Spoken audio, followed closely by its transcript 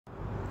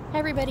Hi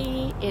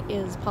everybody, it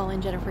is Paul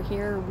and Jennifer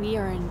here. We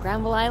are in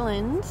Granville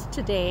Island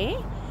today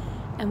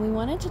and we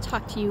wanted to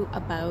talk to you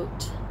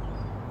about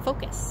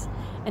focus.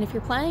 And if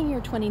you're planning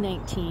your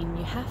 2019,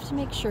 you have to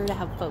make sure to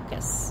have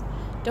focus.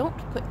 Don't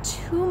put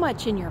too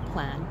much in your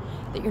plan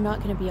that you're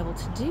not going to be able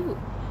to do.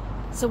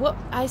 So what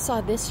I saw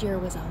this year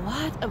was a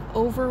lot of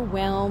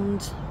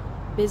overwhelmed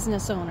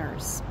business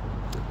owners.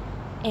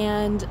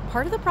 And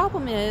part of the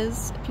problem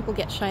is people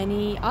get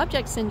shiny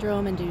object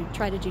syndrome and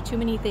try to do too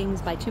many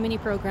things, buy too many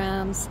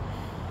programs.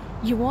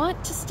 You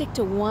want to stick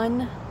to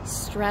one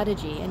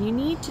strategy, and you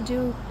need to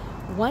do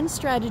one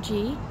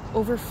strategy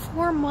over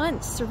 4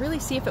 months to really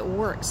see if it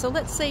works. So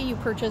let's say you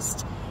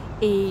purchased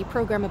a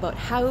program about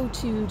how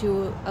to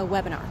do a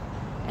webinar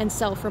and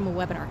sell from a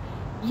webinar.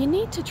 You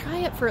need to try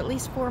it for at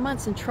least 4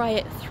 months and try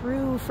it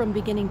through from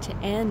beginning to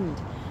end.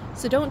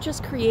 So don't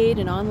just create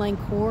an online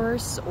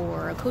course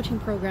or a coaching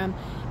program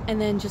and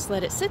then just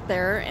let it sit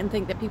there and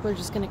think that people are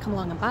just going to come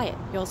along and buy it.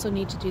 You also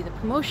need to do the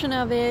promotion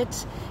of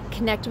it,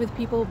 connect with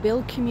people,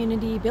 build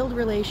community, build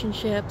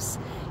relationships.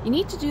 You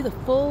need to do the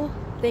full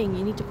thing.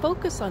 You need to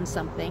focus on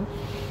something.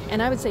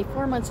 And I would say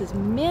 4 months is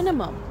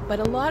minimum. But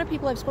a lot of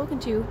people I've spoken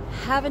to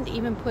haven't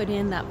even put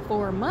in that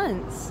 4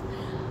 months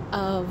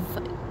of,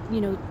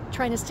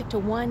 trying to stick to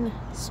one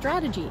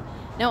strategy.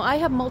 Now, I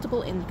have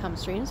multiple income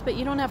streams, but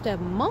you don't have to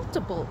have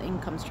multiple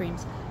income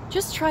streams.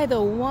 Just try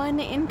the one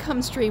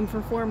income stream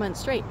for 4 months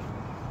straight.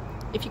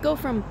 If you go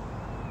from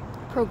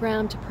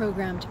program to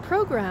program to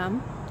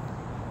program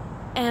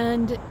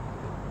and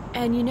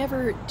you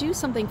never do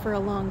something for a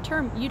long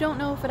term, you don't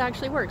know if it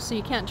actually works. So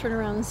you can't turn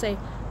around and say,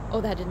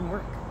 oh, that didn't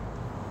work.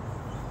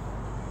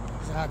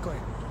 Exactly.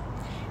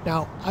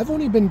 Now, I've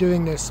only been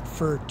doing this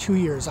for 2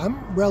 years.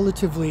 I'm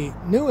relatively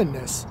new in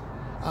this,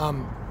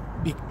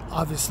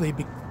 obviously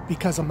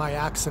because of my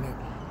accident.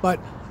 But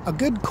a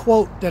good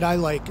quote that I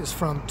like is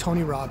from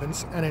Tony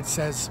Robbins, and it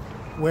says,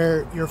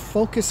 where your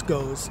focus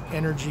goes,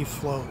 energy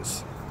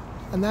flows.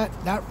 And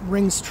that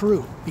rings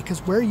true, because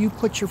where you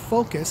put your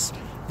focus,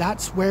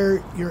 that's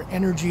where your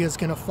energy is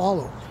going to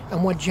follow.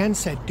 And what Jen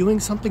said, doing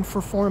something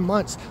for 4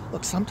 months,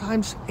 look,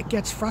 sometimes it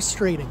gets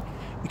frustrating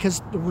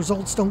because the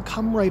results don't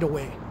come right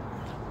away.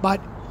 But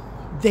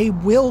they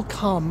will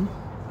come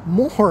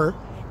more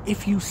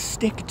if you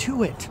stick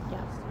to it.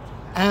 Yes.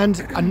 And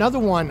another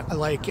one I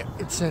like,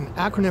 it's an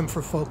acronym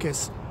for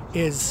focus,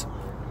 is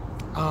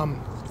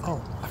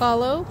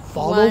Follow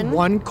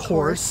one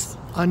course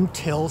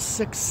until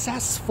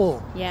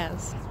successful.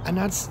 Yes. And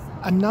that's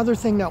another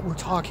thing that we're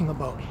talking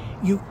about.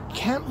 You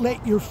can't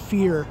let your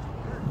fear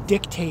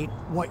dictate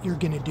what you're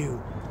going to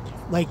do.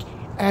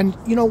 And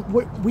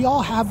we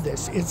all have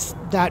this. It's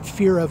that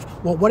fear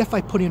of, well, what if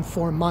I put in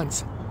 4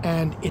 months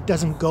and it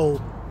doesn't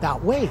go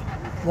that way?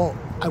 Well,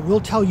 I will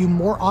tell you,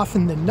 more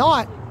often than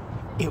not,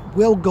 it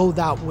will go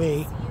that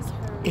way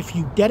if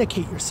you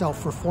dedicate yourself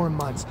for 4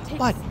 months.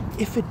 But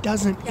if it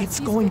doesn't, it's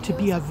going to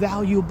be a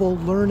valuable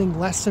learning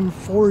lesson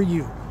for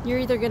you. You're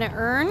either going to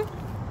earn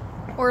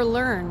or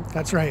learn.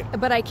 That's right.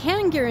 But I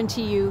can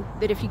guarantee you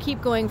that if you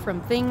keep going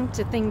from thing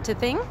to thing to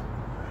thing,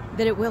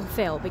 that it will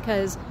fail,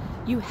 because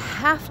you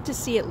have to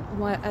see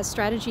a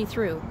strategy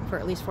through for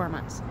at least 4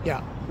 months.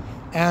 Yeah.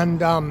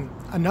 And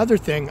another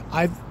thing,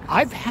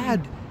 I've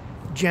had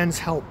Jen's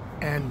help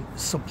and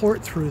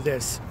support through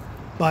this,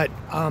 but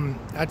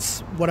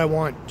that's what I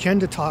want Jen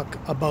to talk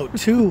about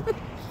too,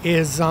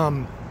 is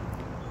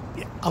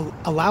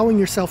allowing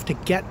yourself to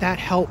get that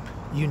help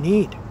you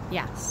need.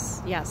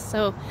 Yes.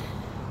 So,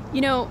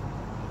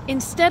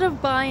 instead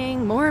of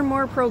buying more and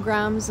more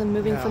programs and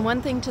moving from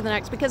one thing to the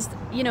next, because,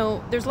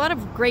 there's a lot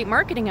of great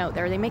marketing out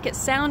there. They make it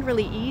sound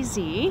really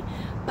easy,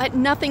 but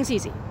nothing's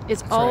easy.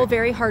 It's all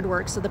very hard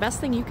work. So the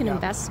best thing you can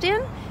invest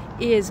in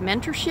is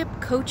mentorship,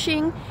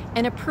 coaching,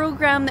 and a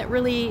program that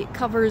really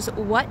covers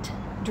what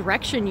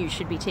direction you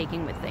should be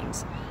taking with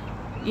things.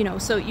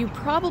 So you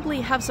probably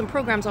have some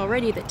programs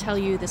already that tell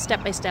you the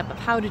step-by-step of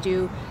how to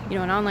do,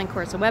 an online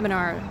course, a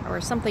webinar,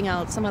 or something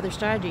else, some other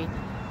strategy.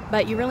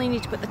 But you really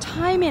need to put the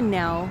time in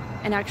now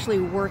and actually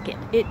work it.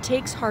 It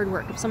takes hard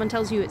work. If someone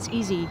tells you it's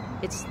easy,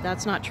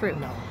 that's not true.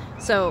 No.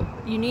 So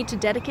you need to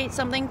dedicate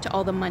something to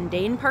all the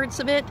mundane parts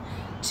of it,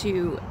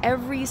 to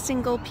every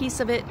single piece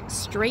of it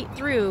straight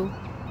through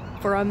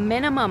for a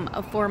minimum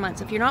of 4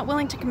 months. If you're not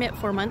willing to commit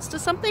 4 months to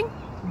something,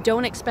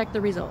 don't expect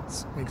the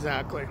results.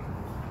 Exactly.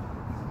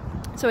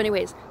 So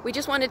anyways, we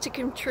just wanted to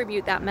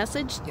contribute that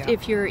message. Yeah.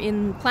 If you're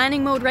in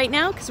planning mode right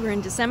now, because we're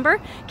in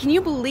December, can you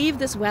believe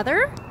this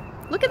weather?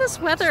 Look at this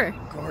weather.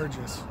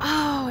 Gorgeous.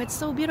 Oh, it's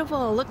so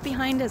beautiful. Look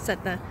behind us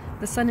at the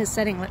sun is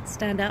setting. Let's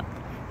stand up.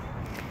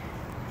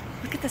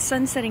 Look at the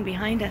sun setting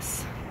behind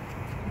us.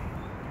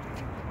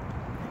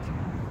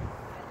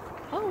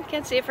 Oh, we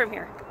can't see it from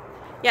here.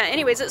 Yeah,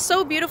 anyways, it's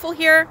so beautiful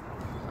here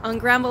on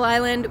Granville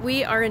Island.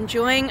 We are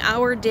enjoying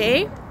our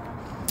day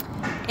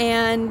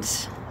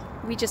and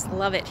we just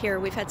love it here.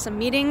 We've had some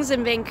meetings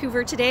in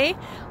Vancouver today.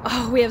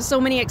 Oh, we have so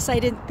many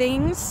exciting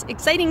things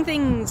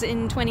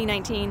in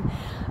 2019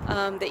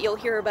 that you'll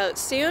hear about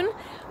soon.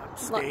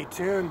 Stay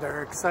tuned,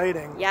 they're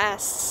exciting.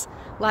 Yes,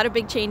 a lot of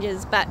big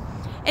changes, but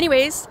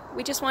Anyways,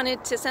 we just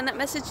wanted to send that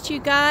message to you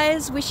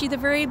guys. Wish you the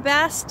very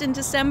best in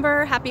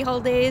December. Happy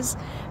holidays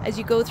as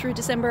you go through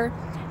December,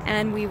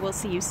 and we will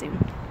see you soon.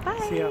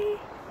 Bye. See ya.